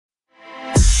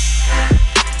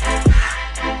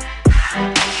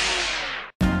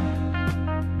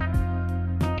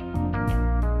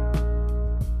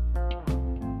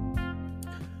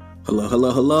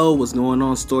Hello. What's going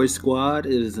on, Story Squad?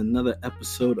 It is another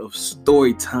episode of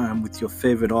Story Time with your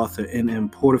favorite author, N.M.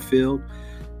 Porterfield.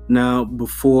 Now,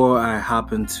 before I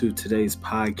hop into today's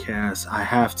podcast, I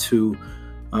have to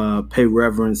pay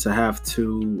reverence. I have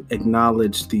to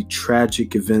acknowledge the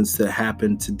tragic events that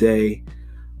happened today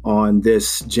on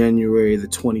this January the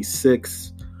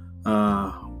 26th.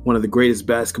 One of the greatest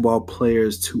basketball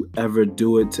players to ever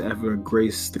do it, to ever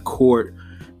grace the court,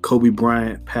 Kobe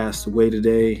Bryant, passed away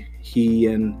today. He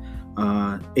and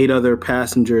 8 other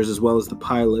passengers, as well as the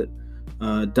pilot,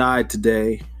 died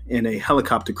today in a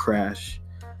helicopter crash.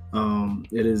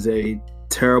 It is a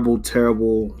terrible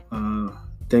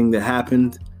thing that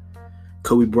happened.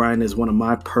 Kobe Bryant is one of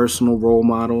my personal role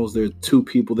models. There are 2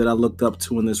 people that I looked up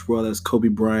to in this world. That's Kobe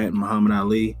Bryant and Muhammad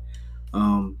Ali.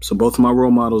 So both of my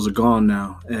role models are gone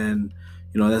now. And,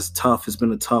 that's tough. It's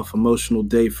been a tough emotional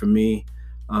day for me.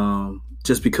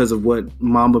 Just because of what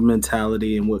Mamba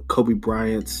mentality and what Kobe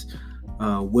Bryant's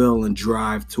will and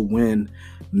drive to win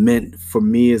meant for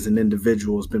me as an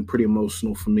individual. It's been pretty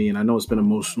emotional for me, and I know it's been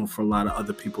emotional for a lot of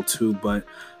other people too, but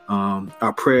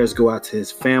our prayers go out to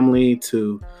his family,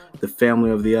 to the family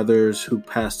of the others who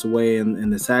passed away in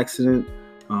this accident.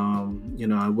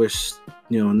 I wish,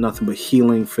 nothing but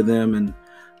healing for them, and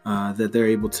that they're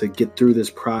able to get through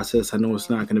this process. I know it's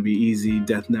not going to be easy.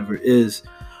 Death never is.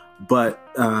 But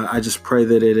I just pray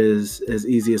that it is as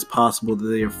easy as possible, that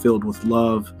they are filled with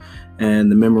love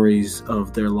and the memories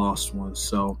of their lost ones.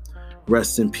 So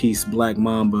rest in peace, Black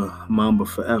Mamba, Mamba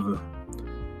forever.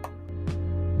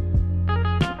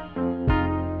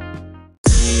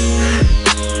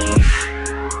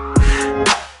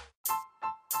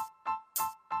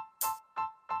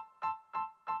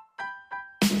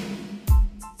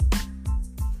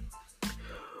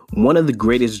 One of the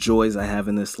greatest joys I have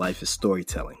in this life is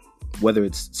storytelling. Whether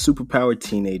it's superpowered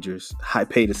teenagers,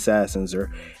 high-paid assassins, or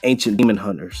ancient demon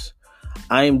hunters,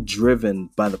 I am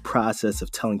driven by the process of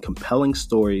telling compelling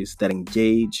stories that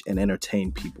engage and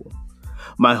entertain people.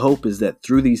 My hope is that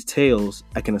through these tales,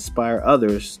 I can inspire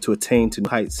others to attain to new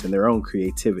heights in their own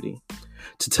creativity,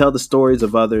 to tell the stories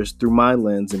of others through my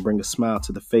lens and bring a smile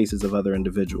to the faces of other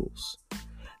individuals.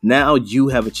 Now you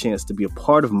have a chance to be a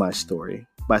part of my story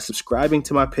by subscribing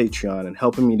to my Patreon and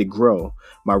helping me to grow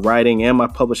my writing and my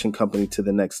publishing company to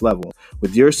the next level.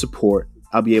 With your support,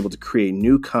 I'll be able to create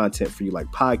new content for you like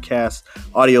podcasts,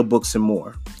 audiobooks, and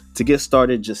more. To get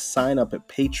started, just sign up at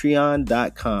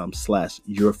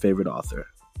patreon.com/yourfavoriteauthor.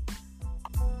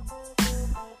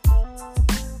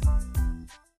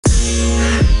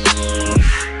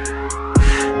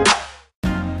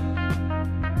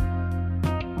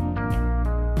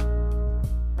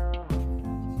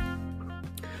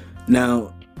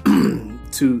 Now,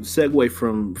 to segue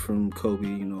from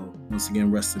Kobe, once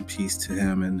again, rest in peace to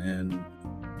him and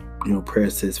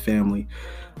prayers to his family.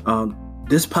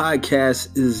 This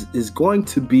podcast is going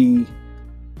to be,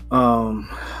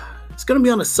 it's going to be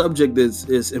on a subject that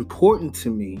is important to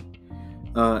me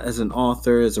as an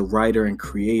author, as a writer and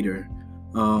creator.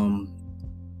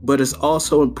 But it's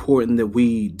also important that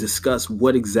we discuss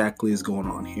what exactly is going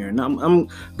on here. And I'm going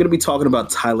to be talking about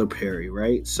Tyler Perry,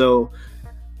 right? So,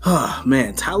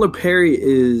 Tyler Perry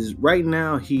is right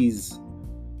now. He's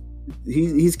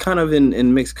kind of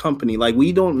in mixed company. Like,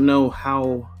 we don't know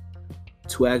how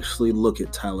to actually look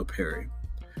at Tyler Perry.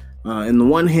 On the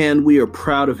one hand, we are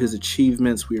proud of his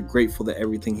achievements. We are grateful that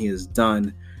everything he has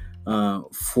done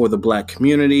for the Black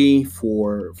community,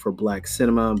 for Black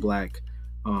cinema, Black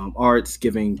arts,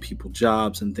 giving people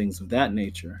jobs and things of that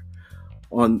nature.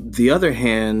 On the other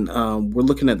hand, we're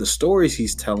looking at the stories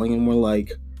he's telling, and we're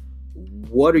like,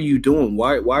 what are you doing?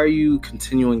 Why are you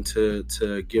continuing to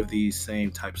give these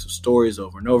same types of stories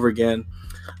over and over again?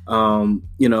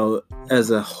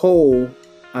 As a whole,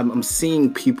 I'm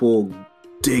seeing people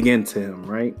dig into him,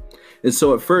 right? And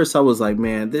so at first I was like,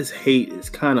 man, this hate is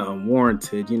kind of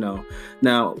unwarranted,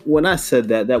 Now, when I said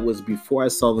that was before I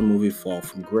saw the movie Fall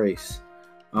from Grace.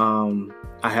 I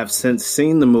have since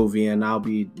seen the movie, and I'll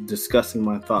be discussing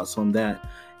my thoughts on that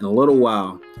in a little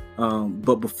while.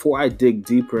 But before I dig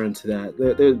deeper into that,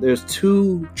 there's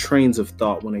 2 trains of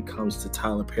thought when it comes to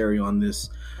Tyler Perry on this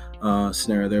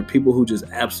scenario. There are people who just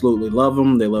absolutely love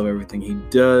him. They love everything he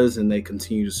does, and they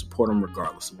continue to support him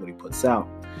regardless of what he puts out.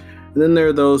 And then there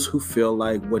are those who feel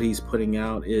like what he's putting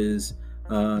out is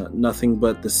nothing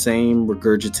but the same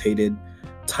regurgitated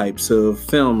types of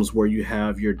films where you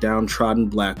have your downtrodden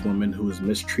Black woman who is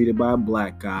mistreated by a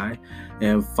Black guy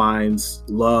and finds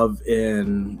love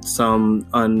in some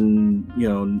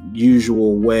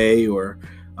unusual way, or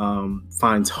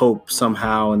finds hope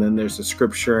somehow, and then there's a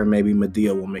scripture and maybe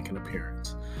Medea will make an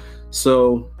appearance.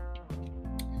 So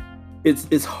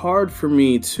it's hard for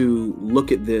me to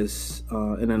look at this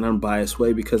in an unbiased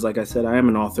way because, like I said, I am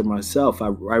an author myself. I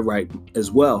write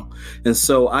as well. And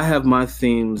so I have my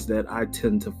themes that I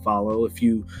tend to follow. If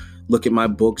you look at my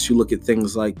books, you look at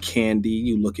things like Candy,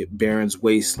 you look at Baron's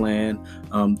Wasteland,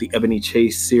 the Ebony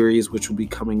Chase series, which will be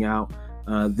coming out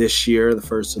this year. The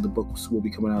first of the books will be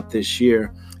coming out this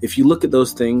year. If you look at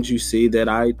those things, you see that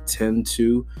I tend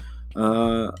to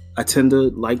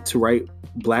like to write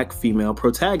Black female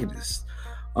protagonists,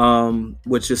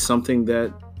 which is something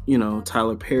that,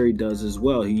 Tyler Perry does as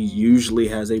well. He usually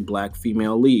has a Black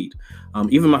female lead.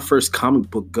 Even my first comic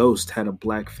book, Ghost, had a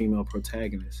Black female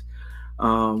protagonist.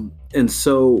 And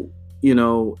so,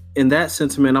 in that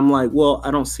sentiment, I'm like, well,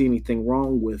 I don't see anything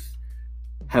wrong with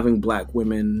having Black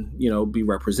women, be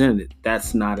represented.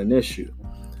 That's not an issue.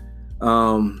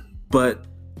 But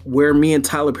where me and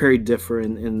Tyler Perry differ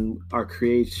in our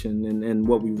creation and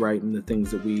what we write and the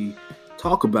things that we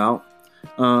talk about,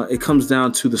 it comes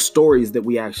down to the stories that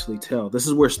we actually tell. This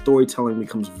is where storytelling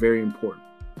becomes very important.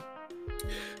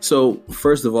 So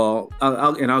first of all,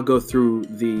 I'll go through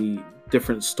the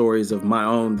different stories of my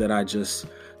own that I just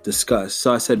discussed.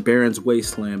 So I said Baron's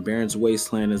Wasteland. Baron's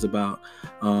Wasteland is about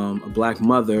a Black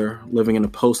mother living in a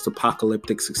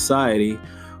post-apocalyptic society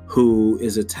who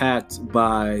is attacked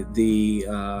by the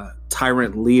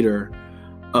tyrant leader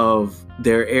of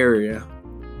their area,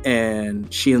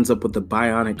 and she ends up with a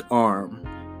bionic arm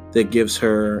that gives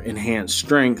her enhanced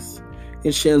strength,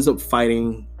 and she ends up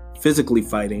physically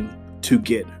fighting to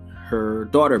get her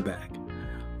daughter back.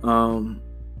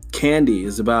 Candy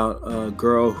is about a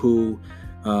girl who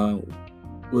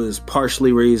was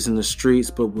partially raised in the streets,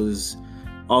 but was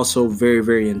also very,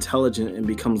 very intelligent and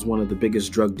becomes one of the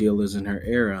biggest drug dealers in her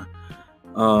era.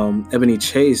 Ebony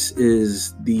Chase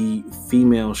is the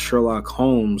female Sherlock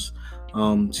Holmes.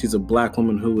 She's a Black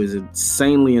woman who is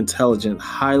insanely intelligent,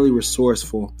 highly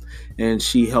resourceful, and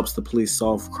she helps the police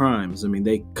solve crimes. I mean,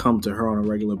 they come to her on a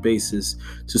regular basis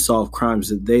to solve crimes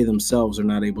that they themselves are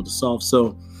not able to solve.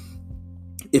 So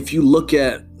if you look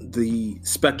at the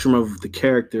spectrum of the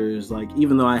characters, like,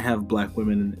 even though I have Black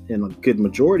women in a good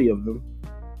majority of them,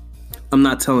 I'm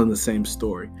not telling the same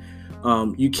story.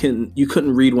 You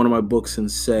couldn't read one of my books and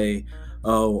say,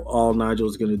 oh, all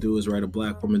Nigel's going to do is write a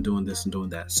Black woman doing this and doing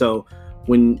that. So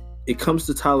when it comes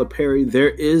to Tyler Perry, there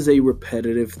is a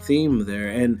repetitive theme there,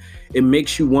 and it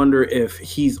makes you wonder if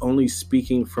he's only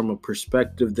speaking from a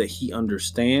perspective that he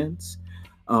understands,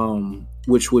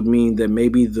 which would mean that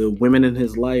maybe the women in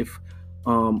his life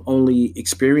only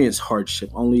experienced hardship,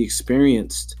 only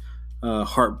experienced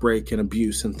heartbreak and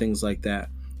abuse and things like that.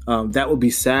 That would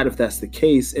be sad if that's the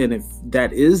case. And if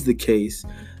that is the case,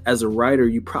 as a writer,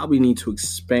 you probably need to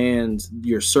expand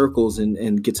your circles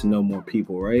and get to know more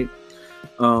people, right?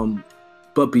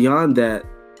 But beyond that,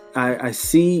 I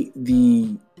see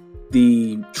the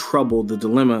trouble, the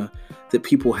dilemma that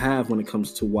people have when it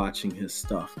comes to watching his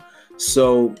stuff.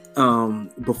 So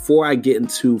before I get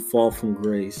into Fall from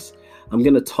Grace, I'm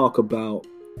going to talk about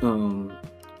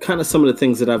kind of some of the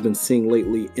things that I've been seeing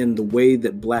lately in the way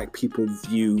that Black people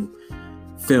view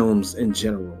films in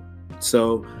general.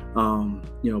 So,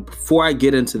 before I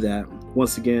get into that,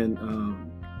 once again,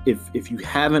 if you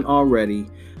haven't already,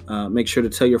 make sure to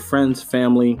tell your friends,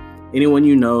 family, anyone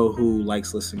you know who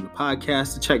likes listening to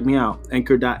podcasts to check me out.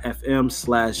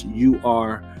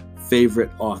 Anchor.fm/your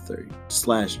favorite author.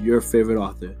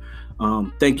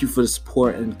 Thank you for the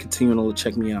support and continuing to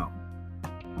check me out.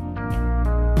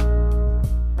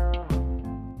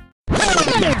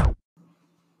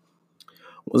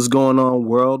 What's going on,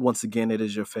 world? Once again, it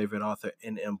is your favorite author,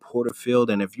 N.M. Porterfield.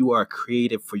 And if you are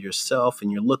creative for yourself and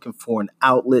you're looking for an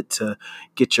outlet to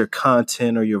get your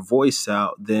content or your voice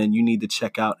out, then you need to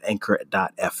check out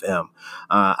Anchor.fm.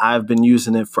 I've been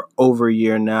using it for over a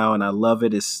year now, and I love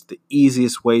it. It's the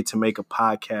easiest way to make a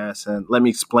podcast. And let me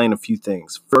explain a few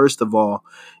things. First of all,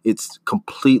 it's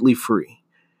completely free.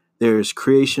 There's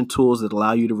creation tools that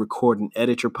allow you to record and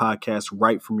edit your podcast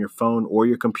right from your phone or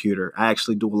your computer. I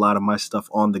actually do a lot of my stuff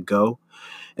on the go.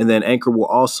 And then Anchor will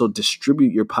also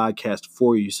distribute your podcast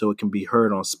for you so it can be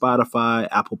heard on Spotify,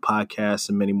 Apple Podcasts,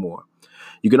 and many more.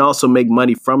 You can also make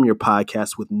money from your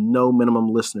podcast with no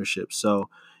minimum listenership. So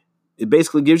it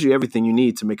basically gives you everything you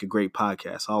need to make a great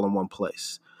podcast all in one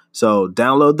place. So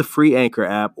download the free Anchor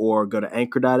app or go to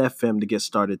Anchor.fm to get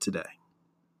started today.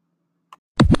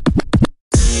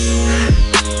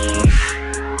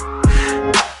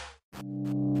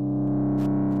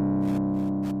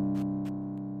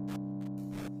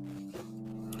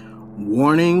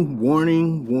 Warning,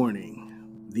 warning, warning.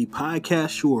 The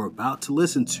podcast you are about to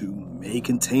listen to may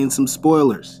contain some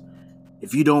spoilers.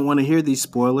 If you don't want to hear these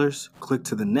spoilers, click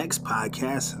to the next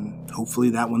podcast and hopefully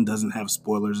that one doesn't have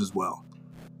spoilers as well.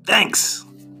 Thanks!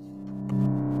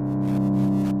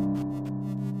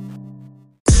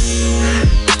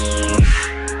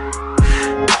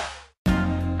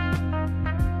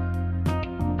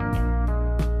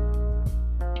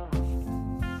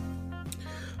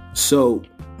 So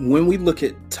when we look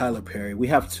at Tyler Perry, we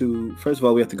have to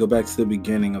go back to the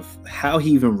beginning of how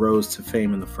he even rose to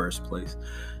fame in the first place.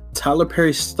 Tyler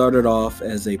Perry started off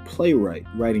as a playwright,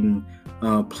 writing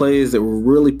plays that were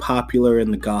really popular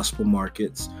in the gospel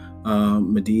markets.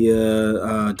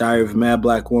 Medea, Diary of a Mad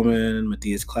Black Woman,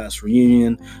 Medea's Class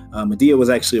Reunion. Medea was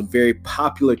actually a very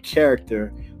popular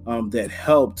character that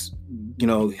helped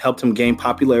him gain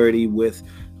popularity with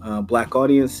Black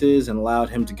audiences and allowed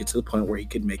him to get to the point where he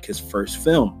could make his first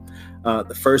film.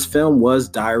 The first film was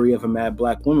Diary of a Mad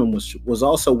Black Woman, which was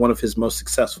also one of his most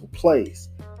successful plays.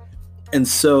 And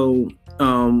so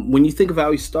when you think of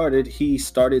how he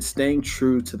started staying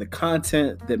true to the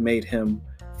content that made him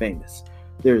famous.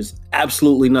 There's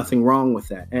absolutely nothing wrong with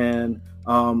that. And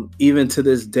even to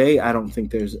this day, I don't think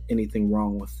there's anything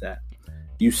wrong with that.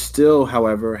 You still,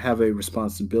 however, have a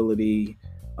responsibility.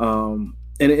 And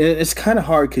it's kind of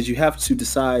hard because you have to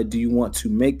decide, do you want to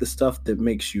make the stuff that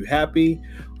makes you happy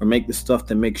or make the stuff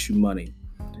that makes you money?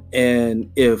 And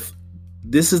if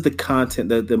this is the content,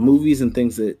 the movies and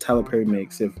things that Tyler Perry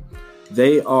makes, if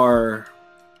they are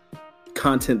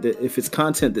if it's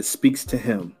content that speaks to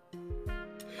him,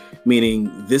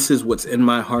 meaning this is what's in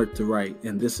my heart to write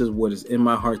and this is what is in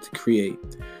my heart to create,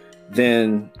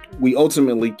 then we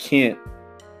ultimately can't,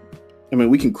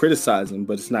 we can criticize him,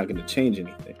 but it's not going to change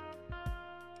anything.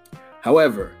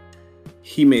 However,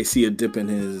 he may see a dip in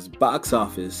his box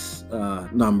office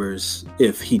numbers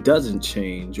if he doesn't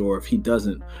change, or if he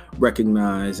doesn't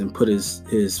recognize and put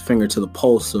his finger to the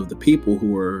pulse of the people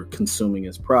who are consuming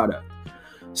his product.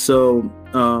 So,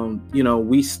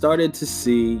 we started to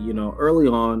see, early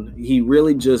on, he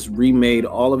really just remade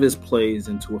all of his plays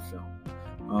into a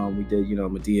film. We did,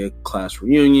 Medea Class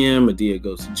Reunion, Medea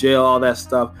Goes to Jail, all that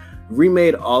stuff.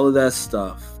 Remade all of that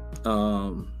stuff.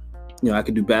 I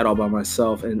could do Bad All By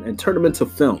Myself and turn them into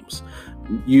films.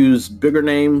 Use bigger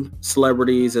name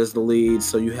celebrities as the leads.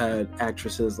 So you had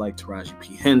actresses like Taraji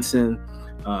P. Henson,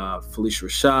 Phylicia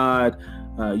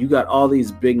Rashad. You got all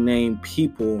these big name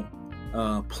people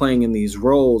playing in these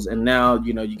roles. And now,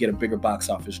 you get a bigger box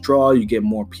office draw. You get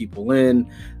more people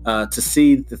in to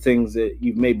see the things that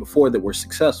you've made before that were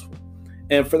successful.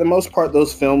 And for the most part,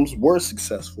 those films were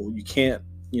successful. You can't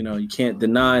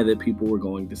deny that people were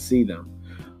going to see them.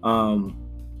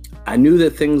 I knew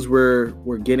that things were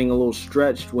getting a little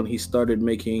stretched when he started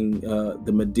making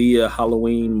the Medea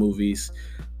Halloween movies.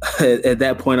 At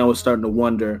that point, I was starting to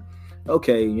wonder,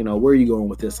 okay, where are you going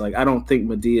with this? Like, I don't think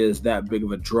Medea is that big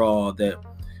of a draw that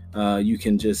you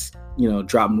can just,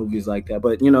 drop movies like that.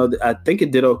 But, I think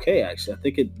it did okay, actually. I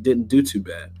think it didn't do too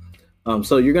bad.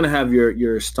 So you're going to have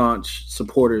your staunch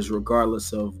supporters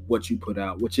regardless of what you put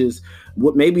out, which is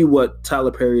what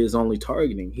Tyler Perry is only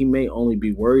targeting. He may only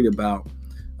be worried about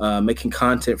making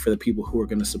content for the people who are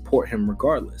going to support him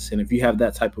regardless. And if you have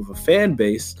that type of a fan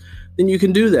base, then you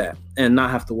can do that and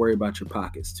not have to worry about your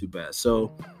pockets too bad.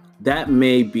 So that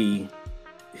may be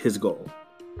his goal.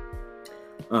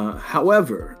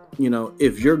 However,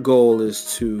 if your goal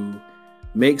is to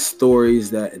make stories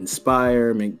that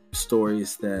inspire, make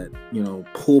stories that,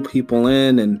 pull people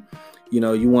in, and,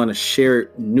 you want to share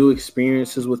new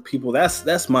experiences with people.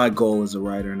 That's my goal as a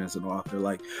writer and as an author.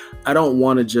 Like, I don't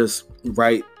want to just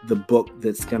write the book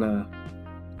that's going to,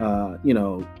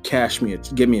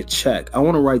 give me a check. I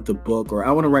want to write the book, or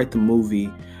I want to write the movie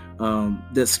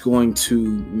that's going to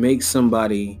make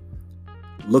somebody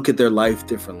look at their life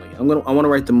differently. I want to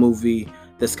write the movie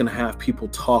that's going to have people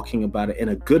talking about it in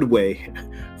a good way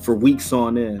for weeks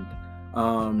on end. I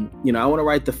want to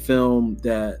write the film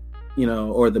that,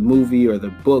 or the movie or the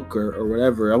book or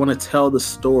whatever. I want to tell the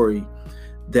story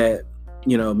that,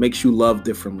 makes you love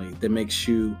differently, that makes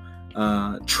you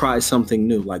try something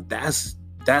new. Like, that's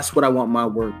what I want my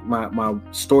work, my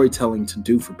storytelling to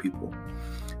do for people.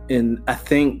 And I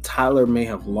think Tyler may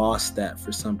have lost that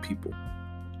for some people.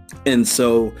 And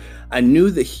so I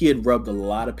knew that he had rubbed a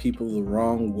lot of people the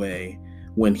wrong way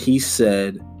when he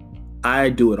said, I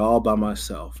do it all by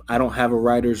myself. I don't have a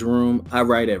writer's room. I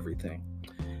write everything.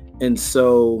 And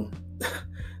so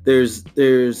there's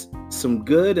some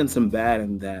good and some bad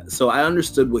in that. So I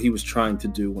understood what he was trying to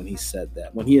do when he said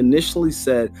that. When he initially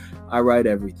said, I write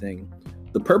everything,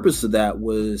 the purpose of that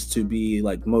was to be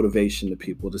like motivation to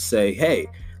people, to say, hey,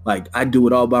 like, I do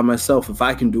it all by myself. If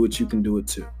I can do it, you can do it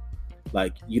too.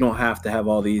 Like, you don't have to have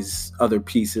all these other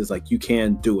pieces. Like, you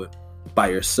can do it by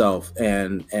yourself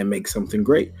and make something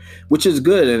great, which is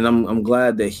good. And I'm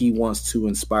glad that he wants to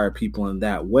inspire people in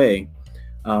that way.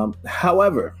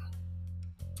 However,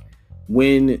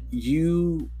 when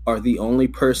you are the only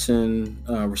person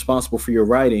responsible for your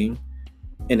writing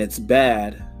and it's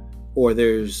bad, or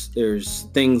there's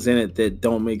things in it that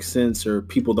don't make sense or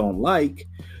people don't like,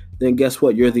 then guess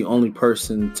what? You're the only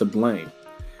person to blame.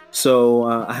 So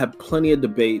I had plenty of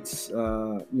debates,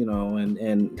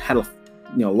 and had a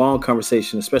long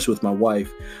conversation, especially with my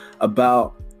wife,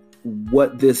 about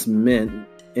what this meant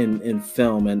in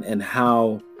film and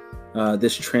how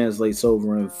this translates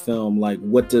over in film. Like,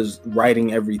 what does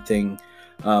writing everything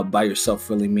by yourself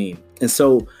really mean? And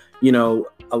so,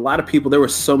 a lot of people, there were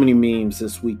so many memes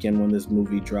this weekend when this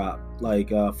movie dropped,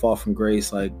 like Fall from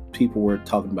Grace. Like, people were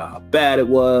talking about how bad it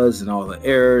was and all the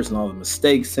errors and all the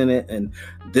mistakes in it. And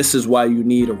this is why you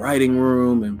need a writing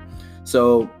room. And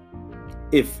so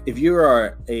if you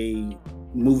are a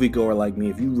moviegoer like me,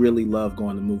 if you really love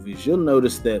going to movies, you'll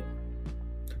notice that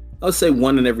I would say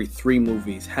 1 in every 3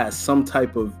 movies has some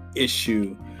type of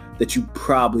issue that you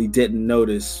probably didn't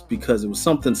notice because it was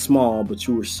something small, but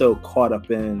you were so caught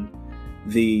up in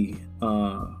the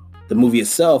movie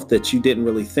itself that you didn't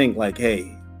really think like,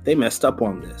 hey, they messed up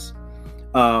on this.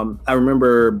 I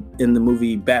remember in the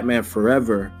movie Batman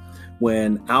Forever,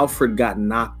 when Alfred got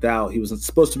knocked out, he was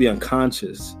supposed to be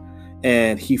unconscious,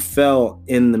 and he fell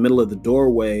in the middle of the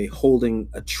doorway holding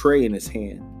a tray in his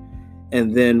hand.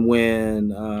 And then when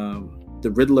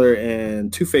the Riddler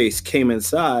and Two-Face came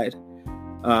inside,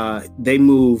 they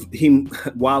moved,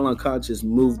 while unconscious,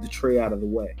 moved the tray out of the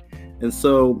way. And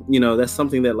so, that's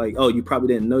something that, like, oh, you probably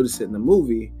didn't notice it in the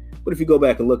movie, but if you go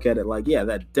back and look at it, like, yeah,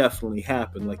 that definitely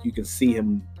happened. Like, you can see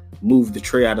him move the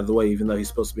tray out of the way, even though he's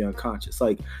supposed to be unconscious.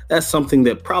 Like, that's something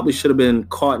that probably should have been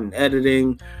caught in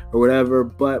editing or whatever,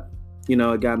 but,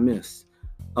 it got missed.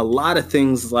 A lot of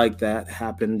things like that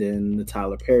happened in the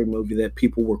Tyler Perry movie that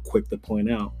people were quick to point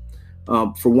out.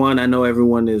 For one, I know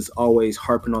everyone is always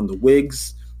harping on the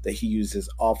wigs, that he uses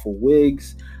awful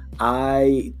wigs.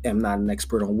 I am not an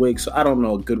expert on wigs, so I don't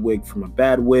know a good wig from a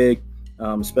bad wig,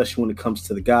 especially when it comes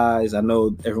to the guys. I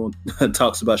know everyone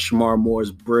talks about Shamar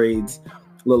Moore's braids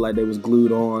look like they was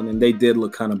glued on, and they did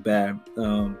look kind of bad.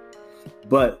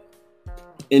 But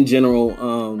in general,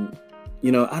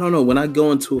 I don't know. When I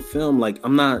go into a film, like,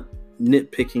 I'm not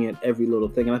nitpicking at every little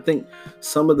thing. And I think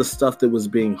some of the stuff that was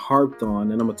being harped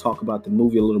on, and I'm going to talk about the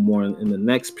movie a little more in the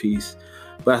next piece,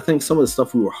 but I think some of the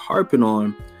stuff we were harping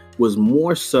on was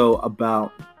more so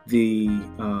about the,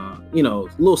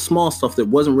 little small stuff that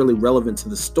wasn't really relevant to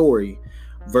the story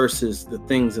versus the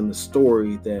things in the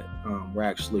story that were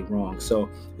actually wrong. So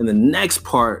in the next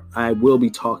part, I will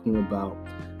be talking about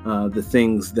the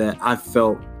things that I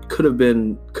felt could have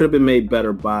been made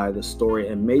better by the story.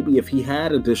 And maybe if he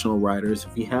had additional writers,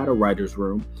 if he had a writer's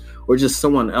room, or just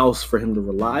someone else for him to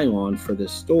rely on for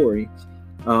this story,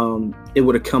 it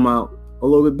would have come out a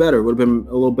little bit better. It would have been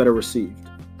a little better received.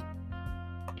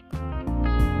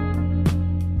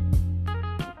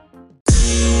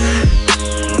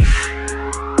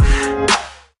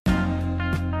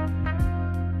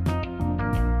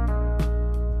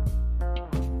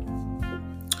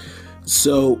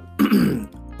 So,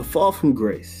 A Fall from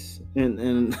Grace,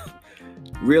 and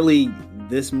really,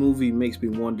 this movie makes me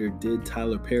wonder, did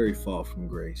Tyler Perry fall from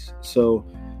grace? So,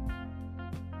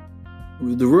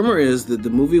 the rumor is that the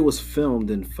movie was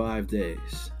filmed in 5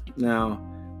 days. Now,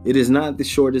 it is not the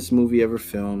shortest movie ever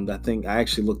filmed. I think I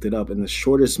actually looked it up, and the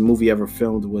shortest movie ever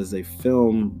filmed was a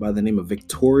film by the name of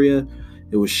Victoria.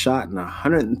 It was shot in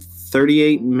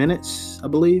 138 minutes, I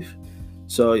believe.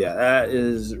 So yeah, that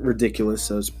is ridiculous.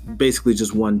 So it's basically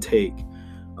just one take.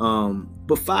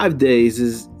 But 5 days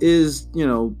is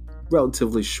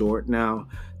relatively short. Now,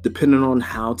 depending on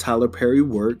how Tyler Perry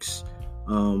works,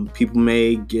 people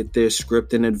may get their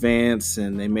script in advance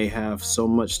and they may have so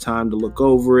much time to look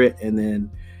over it. And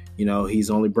then, he's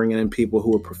only bringing in people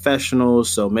who are professionals.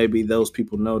 So maybe those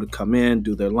people know to come in,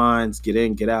 do their lines, get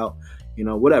in, get out,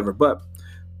 whatever. But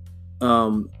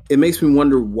it makes me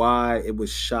wonder why it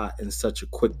was shot in such a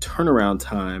quick turnaround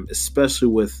time, especially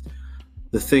with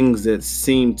the things that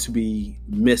seem to be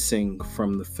missing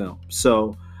from the film.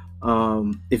 So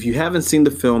if you haven't seen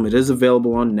the film, it is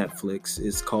available on Netflix.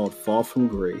 It's called Fall from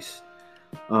Grace.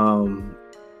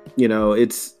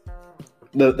 It's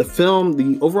the film,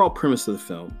 the overall premise of the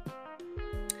film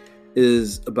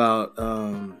is about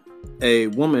a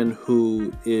woman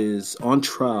who is on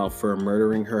trial for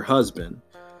murdering her husband.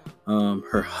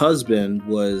 Her husband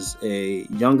was a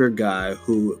younger guy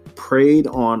who preyed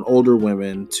on older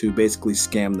women to basically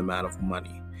scam them out of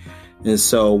money. And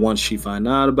so once she found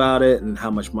out about it and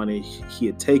how much money he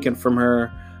had taken from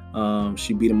her,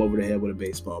 she beat him over the head with a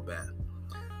baseball bat,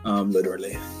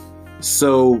 literally.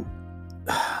 So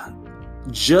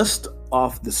just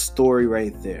off the story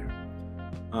right there,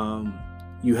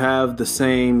 you have the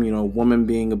same, woman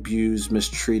being abused,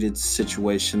 mistreated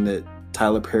situation that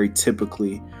Tyler Perry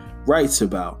typically writes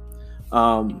about.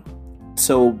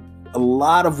 So a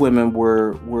lot of women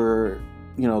were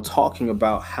talking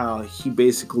about how he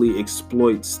basically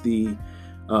exploits the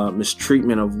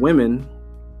mistreatment of women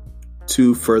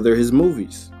to further his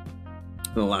movies.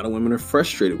 And a lot of women are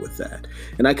frustrated with that.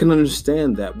 And I can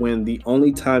understand that when the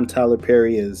only time Tyler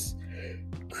Perry is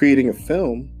creating a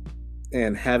film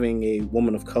and having a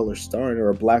woman of color star in it, or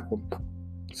a black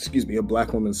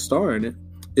woman star in it,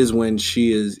 is when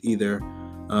she is either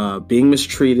being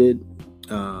mistreated,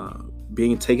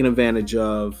 being taken advantage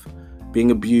of,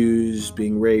 being abused,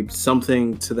 being raped,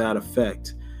 something to that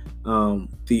effect.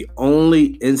 The only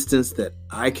instance that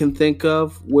I can think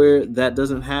of where that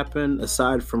doesn't happen,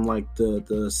 aside from like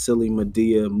the silly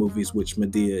Madea movies, which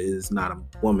Madea is not a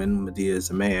woman, Madea is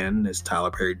a man, as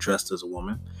Tyler Perry dressed as a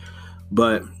woman.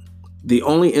 But the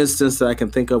only instance that I can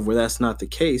think of where that's not the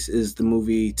case is the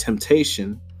movie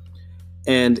Temptation.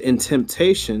 And in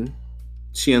Temptation,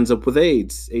 she ends up with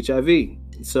AIDS, HIV.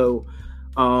 So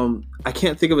I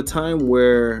can't think of a time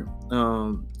where,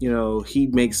 he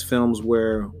makes films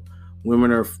where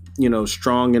women are,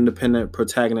 strong, independent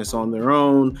protagonists on their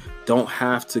own, don't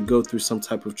have to go through some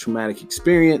type of traumatic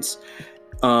experience,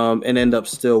 and end up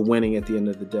still winning at the end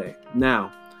of the day.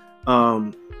 Now,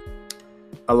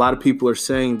 a lot of people are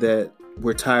saying that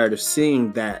we're tired of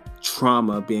seeing that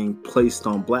trauma being placed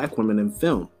on black women in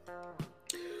film.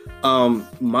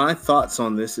 My thoughts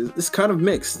on this is kind of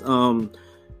mixed.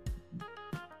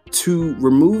 To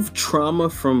remove trauma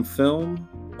from film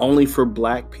only for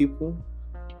black people,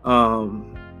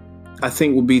 I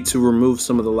think would be to remove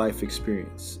some of the life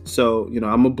experience. So,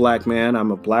 I'm a black man,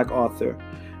 I'm a black author,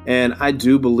 and I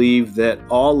do believe that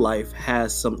all life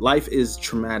is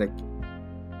traumatic.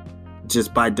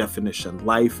 Just by definition,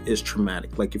 life is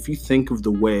traumatic. Like if you think of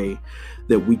the way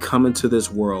that we come into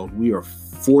this world, we are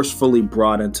forcefully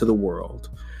brought into the world.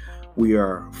 We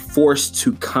are forced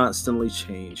to constantly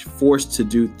change, forced to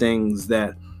do things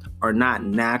that are not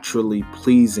naturally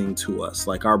pleasing to us.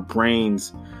 Like our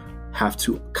brains have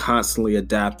to constantly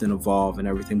adapt and evolve and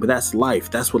everything. But that's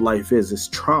life. That's what life is. It's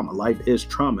trauma. Life is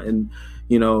trauma. And,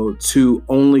 to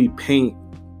only paint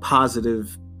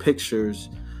positive pictures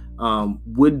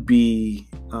would be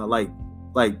like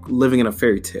living in a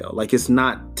fairy tale. Like it's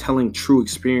not telling true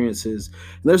experiences.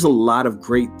 And there's a lot of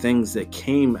great things that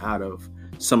came out of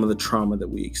some of the trauma that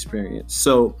we experienced.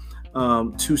 So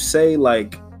to say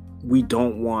like we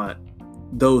don't want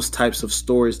those types of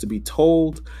stories to be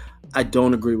told, I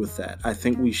don't agree with that. I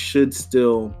think we should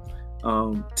still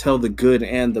tell the good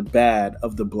and the bad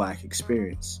of the black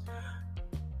experience.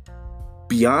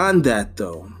 Beyond that,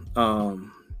 though,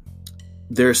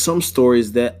 there are some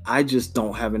stories that I just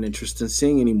don't have an interest in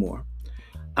seeing anymore.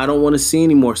 I don't want to see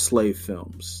any more slave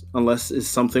films unless it's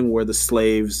something where the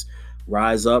slaves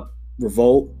rise up,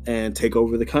 revolt, and take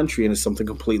over the country, and it's something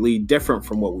completely different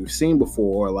from what we've seen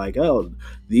before. Like, oh,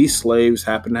 these slaves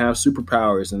happen to have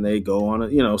superpowers and they go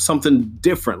on something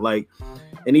different. Like,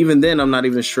 and even then, I'm not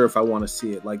even sure if I want to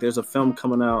see it. Like, there's a film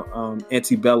coming out,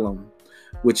 Antebellum,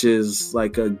 which is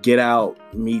like a Get Out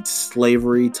meets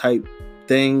slavery type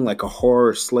thing, like a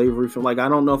horror slavery film. Like, I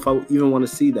don't know if I even want to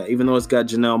see that, even though it's got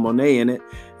Janelle Monáe in it,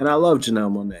 and I love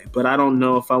Janelle Monáe, but I don't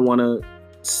know if I want to.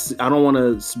 I don't want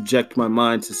to subject my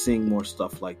mind to seeing more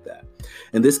stuff like that.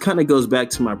 And this kind of goes back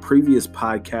to my previous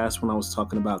podcast when I was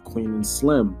talking about Queen and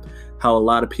Slim, how a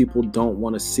lot of people don't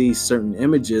want to see certain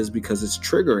images because it's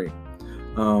triggering.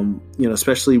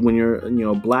 Especially when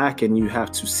you're, black and you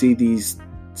have to see these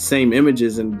same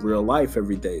images in real life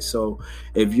every day. So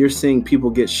if you're seeing people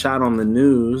get shot on the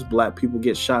news, black people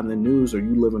get shot in the news, or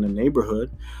you live in a neighborhood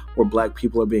where black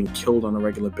people are being killed on a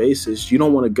regular basis, you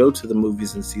don't want to go to the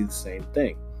movies and see the same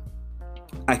thing.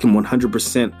 I can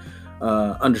 100%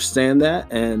 understand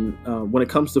that. And when it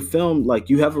comes to film, like,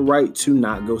 you have a right to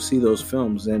not go see those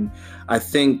films. And I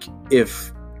think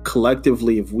if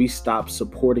collectively, if we stop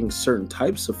supporting certain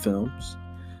types of films,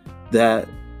 that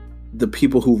the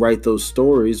people who write those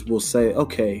stories will say,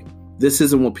 okay, this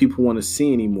isn't what people want to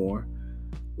see anymore.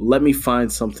 Let me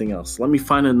find something else. Let me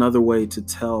find another way to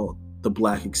tell the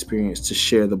black experience, to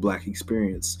share the black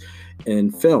experience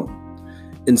in film.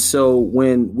 And so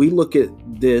when we look at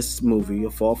this movie, A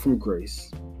Fall from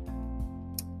Grace,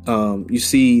 you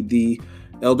see the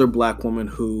elder black woman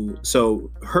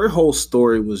so her whole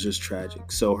story was just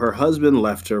tragic. So her husband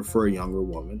left her for a younger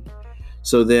woman.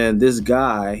 So then this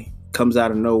guy comes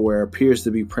out of nowhere, appears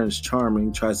to be Prince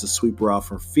Charming, tries to sweep her off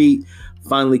her feet,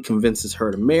 finally convinces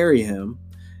her to marry him,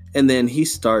 and then he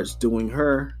starts doing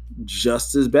her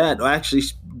just as bad. Actually,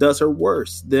 does her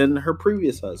worse than her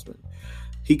previous husband.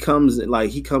 He comes in,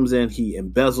 he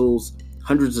embezzles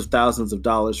hundreds of thousands of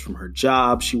dollars from her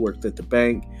job. She worked at the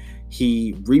bank.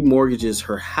 He remortgages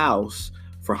her house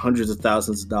for hundreds of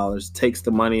thousands of dollars, takes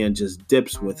the money and just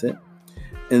dips with it.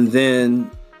 And then,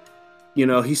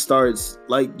 he starts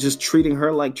just treating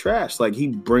her like trash. Like, he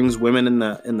brings women in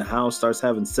the house, starts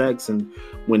having sex. And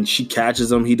when she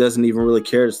catches him, he doesn't even really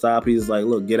care to stop. He's like,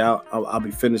 look, get out. I'll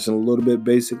be finishing a little bit,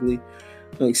 basically.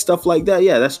 Like, stuff like that.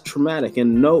 Yeah, that's traumatic.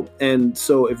 And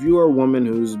so if you are a woman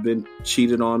who's been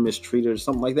cheated on, mistreated or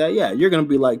something like that, yeah, you're going to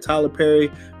be like, Tyler Perry,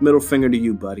 middle finger to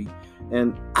you, buddy.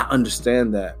 And I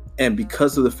understand that. And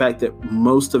because of the fact that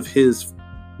most of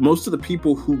the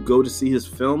people who go to see his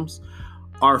films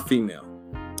are female,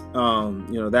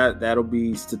 that'll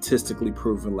be statistically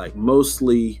proven. Like,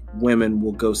 mostly women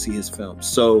will go see his films.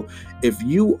 So if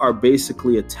you are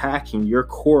basically attacking your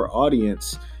core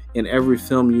audience in every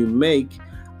film you make,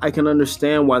 I can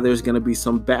understand why there's going to be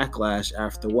some backlash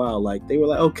after a while. Like, they were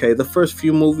like, okay, the first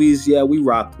few movies, yeah, we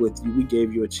rocked with you, we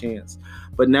gave you a chance,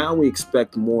 but now we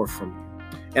expect more from you.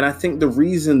 And I think the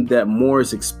reason that more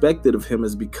is expected of him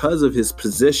is because of his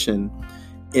position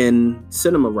in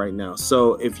cinema right now.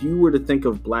 So if you were to think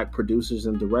of black producers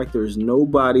and directors,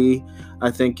 nobody,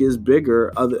 I think, is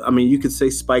bigger. You could say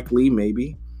Spike Lee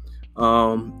maybe,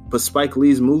 but Spike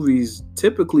Lee's movies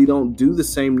typically don't do the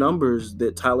same numbers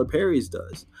that Tyler Perry's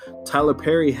does. Tyler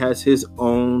Perry has his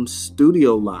own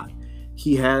studio lot.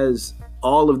 He has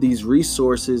all of these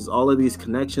resources, all of these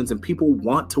connections, and people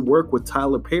want to work with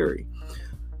Tyler Perry.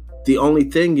 The only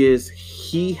thing is,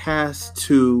 he has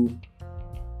to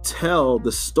tell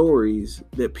the stories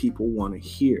that people want to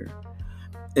hear.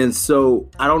 And so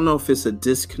I don't know if it's a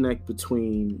disconnect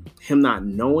between him not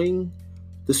knowing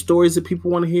the stories that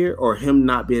people want to hear or him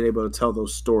not being able to tell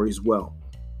those stories well.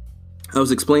 I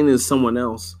was explaining to someone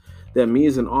else that me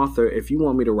as an author, if you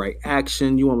want me to write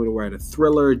action, you want me to write a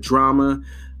thriller, drama,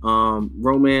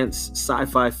 romance,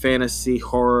 sci-fi, fantasy,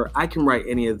 horror, I can write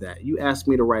any of that. You ask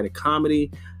me to write a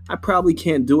comedy, I probably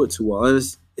can't do it too well.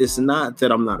 It's not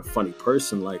that I'm not a funny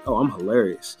person. Like, oh, I'm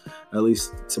hilarious. At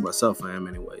least to myself, I am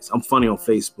anyways. I'm funny on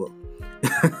Facebook.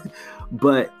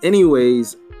 But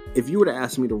anyways, if you were to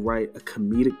ask me to write a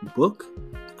comedic book,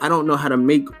 I don't know how to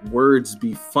make words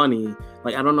be funny.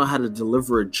 Like, I don't know how to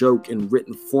deliver a joke in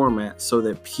written format so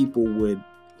that people would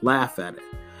laugh at it.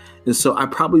 And so I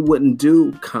probably wouldn't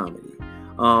do comedy.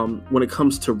 When it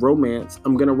comes to romance,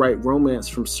 I'm going to write romance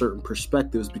from certain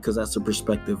perspectives because that's a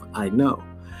perspective I know.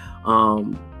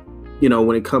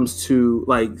 When it comes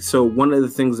to so one of the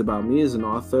things about me as an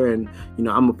author, and, I'm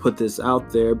going to put this out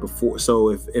there before. So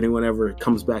if anyone ever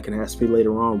comes back and asks me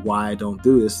later on why I don't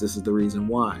do this, this is the reason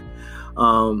why.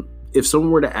 If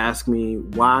someone were to ask me,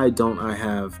 why don't I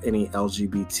have any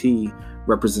LGBT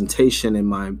representation in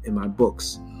my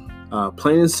books?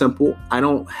 Plain and simple, I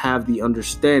don't have the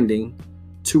understanding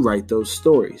to write those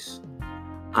stories.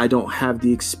 I don't have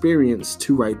the experience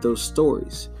to write those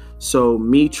stories. So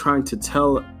me trying to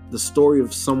tell the story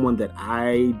of someone that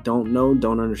I don't know,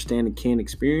 don't understand, and can't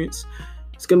experience,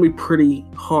 it's going to be pretty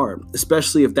hard,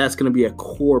 especially if that's going to be a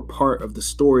core part of the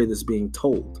story that's being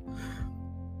told.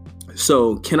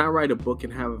 So can I write a book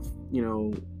and have,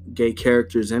 gay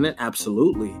characters in it?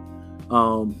 Absolutely.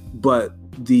 But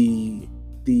the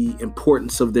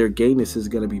importance of their gayness is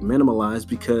going to be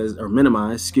minimized. I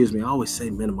always say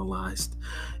minimalized.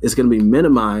 It's going to be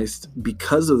minimized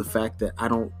because of the fact that I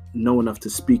don't know enough to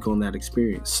speak on that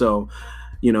experience. So,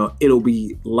 it'll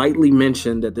be lightly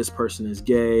mentioned that this person is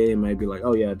gay. It might be like,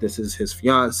 oh yeah, this is his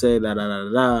fiance, and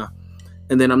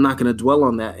then I'm not going to dwell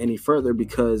on that any further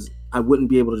because I wouldn't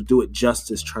be able to do it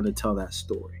justice trying to tell that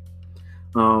story.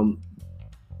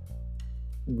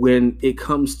 When it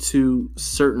comes to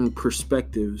certain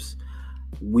perspectives,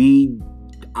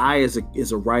 I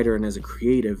as a writer and as a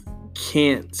creative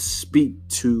can't speak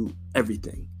to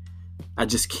everything. I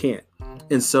just can't.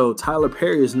 And so Tyler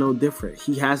Perry is no different.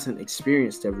 He hasn't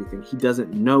experienced everything. He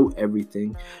doesn't know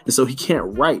everything. And so he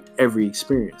can't write every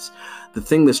experience. The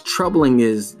thing that's troubling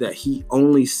is that he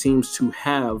only seems to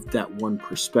have that one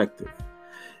perspective.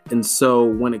 And so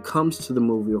when it comes to the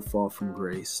movie A Fall from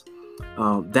Grace,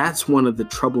 that's one of the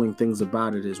troubling things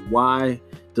about it is, why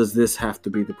does this have to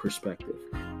be the perspective?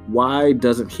 Why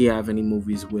doesn't he have any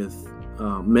movies with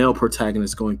male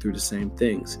protagonists going through the same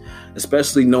things,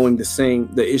 especially knowing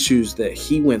the issues that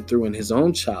he went through in his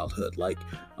own childhood? Like,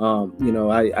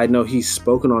 I know he's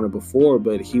spoken on it before,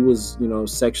 but he was,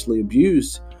 sexually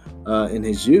abused in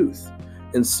his youth.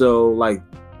 And so, like,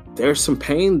 there's some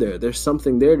pain there. There's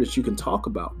something there that you can talk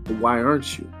about. But why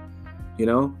aren't you? You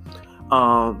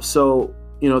know? So,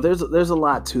 you know, there's a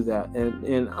lot to that.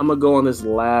 And I'm going to go on this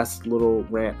last little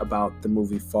rant about the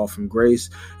movie Fall from Grace.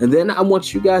 And then I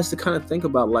want you guys to kind of think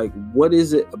about, like, what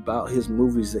is it about his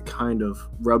movies that kind of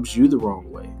rubs you the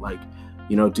wrong way? Like,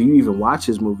 you know, do you even watch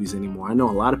his movies anymore? I know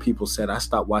a lot of people said I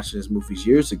stopped watching his movies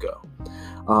years ago.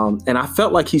 And I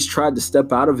felt like he's tried to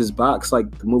step out of his box.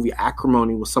 Like the movie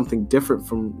Acrimony was something different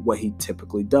from what he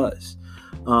typically does.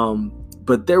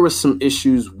 But there were some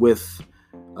issues with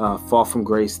Fall from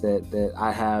Grace that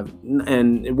I have.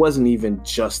 And it wasn't even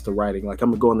just the writing. Like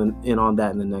I'm going to go in on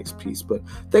that in the next piece. But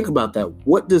think about that.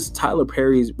 What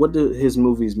do his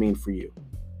movies mean for you?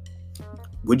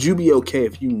 Would you be okay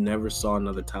if you never saw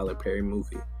another Tyler Perry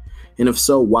movie? And if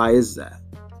so, why is that?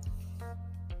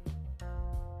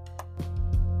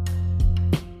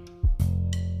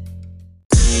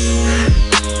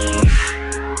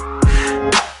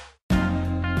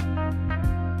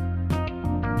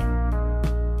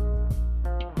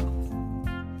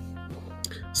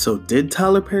 So did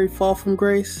Tyler Perry fall from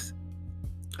grace?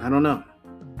 I don't know.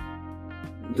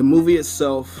 The movie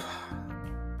itself,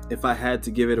 if I had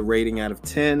to give it a rating out of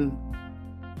 10,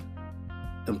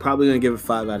 I'm probably going to give it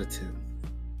 5 out of 10.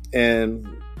 And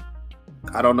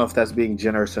I don't know if that's being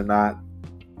generous or not.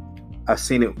 I've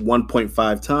seen it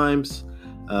 1.5 times.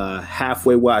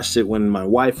 Halfway watched it when my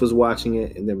wife was watching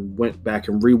it, and then went back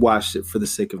and rewatched it for the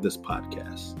sake of this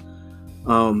podcast.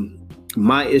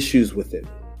 My issues with it.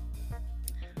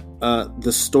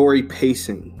 The story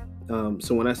pacing.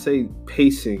 So when I say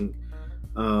pacing,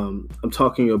 I'm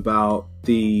talking about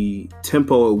the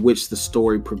tempo at which the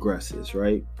story progresses,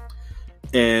 right?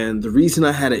 And the reason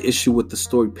I had an issue with the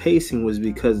story pacing was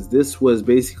because this was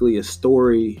basically a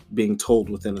story being told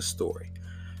within a story.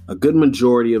 A good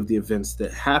majority of the events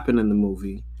that happen in the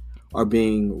movie are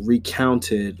being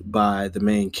recounted by the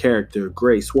main character,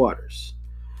 Grace Waters.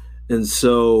 And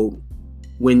so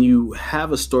when you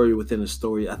have a story within a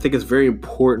story, I think it's very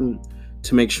important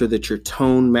to make sure that your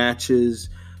tone matches,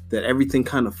 that everything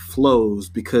kind of flows,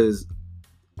 because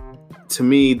to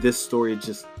me, this story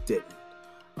just didn't.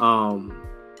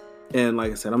 And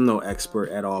like I said, I'm no expert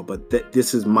at all, but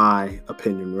this is my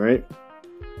opinion, right?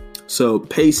 So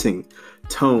pacing,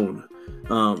 tone,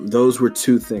 those were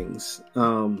two things.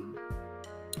 I'm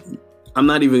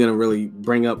not even going to really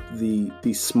bring up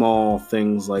the small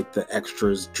things like the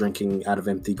extras drinking out of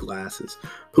empty glasses.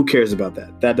 Who cares about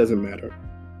that? That doesn't matter.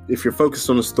 If you're focused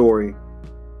on the story,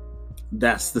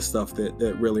 that's the stuff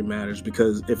that really matters,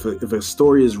 because if a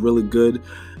story is really good,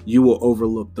 you will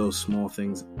overlook those small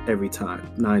things every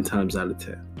time, 9 times out of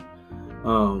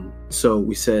 10. So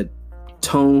we said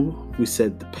tone, we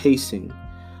said the pacing,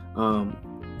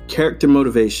 character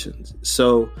motivations.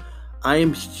 So I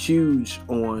am huge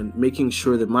on making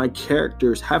sure that my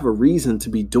characters have a reason to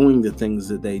be doing the things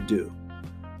that they do.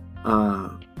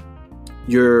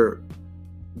 Your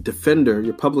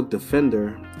public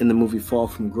defender in the movie Fall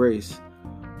from Grace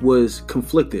was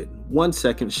conflicted. One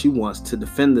second, she wants to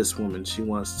defend this woman. She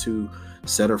wants to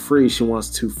set her free. She wants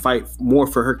to fight more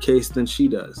for her case than she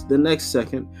does. The next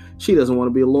second, she doesn't want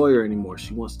to be a lawyer anymore.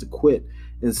 She wants to quit.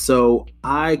 And so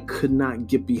I could not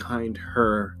get behind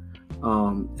her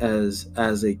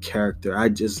as a character.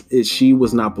 She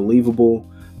was not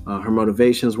believable. Her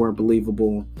motivations weren't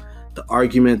believable. The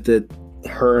argument that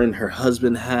her and her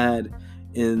husband had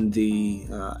in the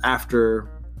after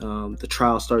the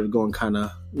trial started going kind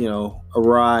of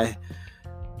awry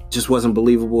just wasn't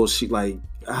believable.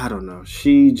 I don't know,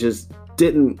 she just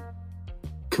didn't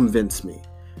convince me.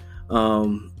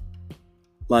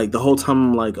 Like the whole time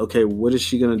I'm like, okay, what is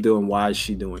she gonna do and why is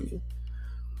she doing it?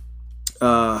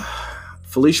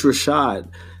 Phylicia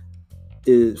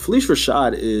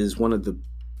Rashad is one of the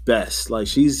best. Like,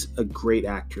 she's a great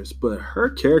actress, but her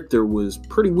character was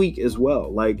pretty weak as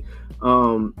well. Like,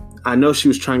 I know she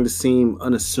was trying to seem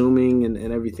unassuming and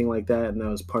everything like that, and that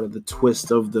was part of the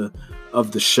twist of the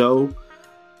show.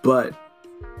 But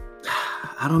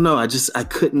I don't know. I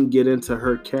couldn't get into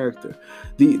her character.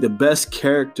 The best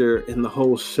character in the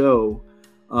whole show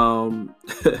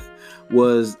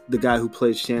was the guy who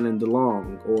played Shannon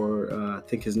DeLong, or I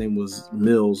think his name was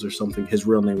Mills or something. His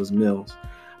real name was Mills.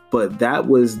 But that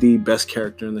was the best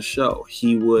character in the show.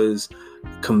 He was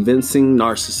convincing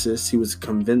narcissist. He was a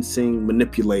convincing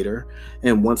manipulator.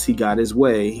 And once he got his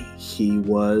way, he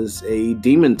was a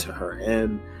demon to her.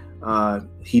 And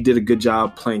he did a good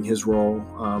job playing his role.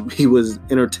 He was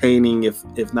entertaining,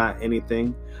 if not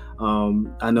anything.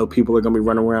 I know people are going to be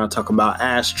running around talking about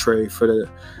Ashtray for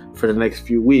the next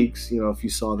few weeks, if you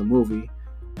saw the movie.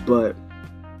 But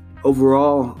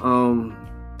overall,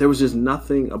 there was just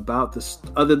nothing about this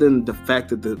other than the fact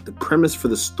that the premise for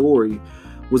the story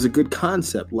was a good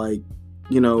concept. Like,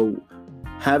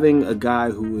 having a guy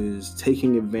who is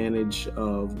taking advantage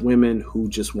of women who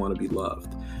just want to be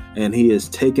loved, and he is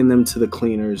taking them to the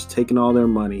cleaners, taking all their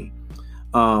money.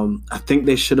 I think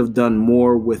they should have done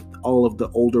more with all of the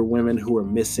older women who are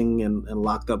missing and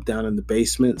locked up down in the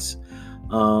basements.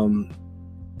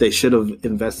 They should have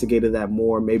investigated that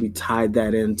more, maybe tied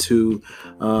that into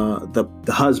the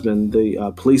husband,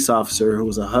 the police officer who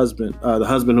was a husband, the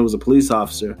husband who was a police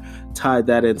officer, tied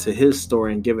that into his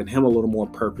story and given him a little more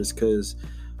purpose, because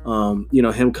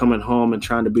him coming home and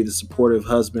trying to be the supportive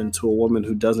husband to a woman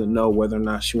who doesn't know whether or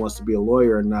not she wants to be a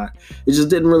lawyer or not, it just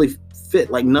didn't really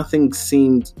fit. Like, nothing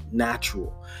seemed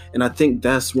natural. And I think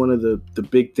that's one of the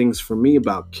big things for me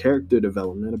about character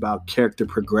development, about character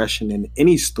progression in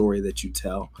any story that you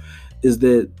tell, is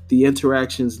that the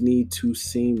interactions need to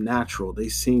seem natural. They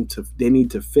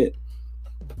need to fit.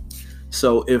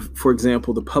 So if, for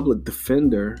example, the public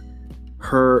defender,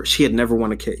 she had never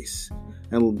won a case.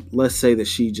 And let's say that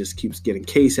she just keeps getting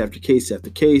case after case after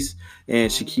case,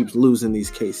 and she keeps losing these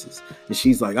cases. And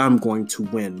she's like, I'm going to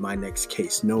win my next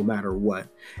case no matter what.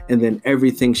 And then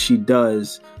everything she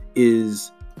does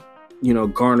is,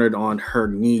 garnered on her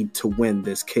need to win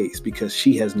this case because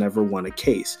she has never won a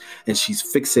case, and she's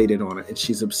fixated on it and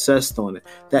she's obsessed on it.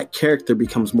 That character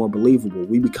becomes more believable.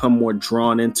 We become more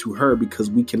drawn into her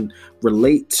because we can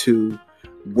relate to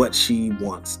what she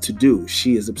wants to do.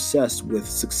 She is obsessed with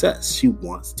success. She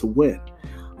wants to win.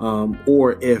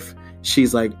 Or if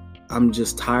she's like, I'm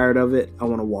just tired of it, I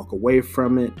want to walk away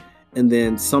from it, and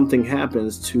then something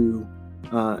happens to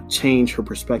change her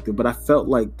perspective. But I felt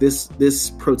like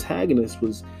this protagonist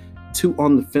was too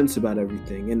on the fence about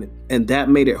everything, and that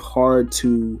made it hard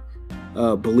to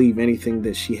believe anything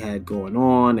that she had going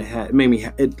on. It made me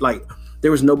like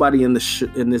there was nobody in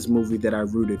this movie that I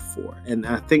rooted for, and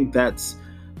I think that's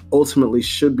ultimately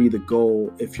should be the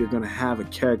goal. If you're going to have a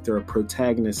character, a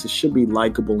protagonist, it should be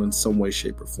likable in some way,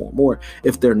 shape, or form. Or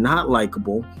if they're not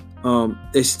likable,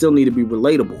 they still need to be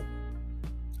relatable.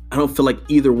 I don't feel like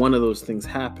either one of those things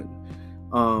happen.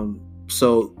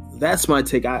 So that's my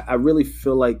take. I really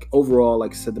feel like overall,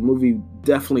 like I said, the movie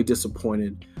definitely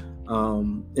disappointed.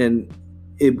 And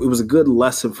it was a good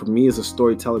lesson for me as a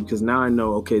storyteller, because now I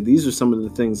know, okay, these are some of the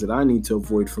things that I need to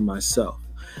avoid for myself.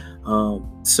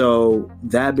 So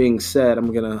that being said,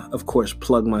 I'm going to, of course,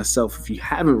 plug myself. If you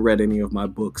haven't read any of my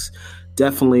books,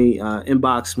 definitely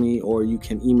inbox me, or you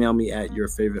can email me at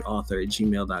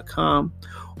yourfavoriteauthor@gmail.com,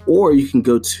 or you can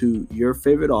go to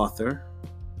yourfavoriteauthor,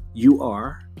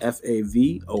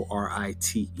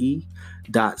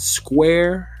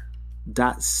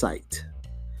 URFAVORITE.square.site,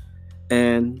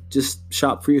 and just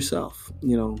shop for yourself.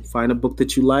 Find a book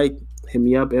that you like, hit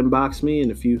me up, inbox me,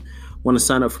 and if you want to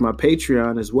sign up for my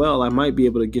Patreon as well, I might be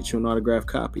able to get you an autographed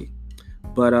copy.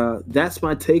 But that's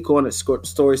my take on it,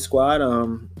 Story Squad.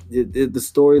 The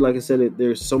story, like I said,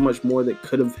 there's so much more that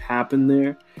could have happened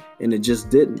there, and it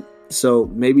just didn't. So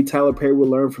maybe Tyler Perry will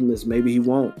learn from this. Maybe he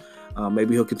won't.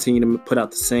 Maybe he'll continue to put out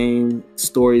the same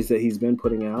stories that he's been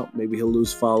putting out. Maybe he'll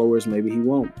lose followers. Maybe he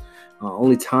won't.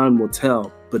 Only time will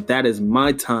tell. But that is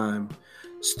my time,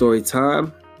 story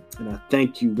time. And I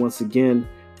thank you once again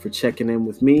for checking in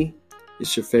with me.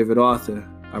 It's your favorite author.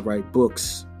 I write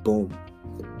books. Boom.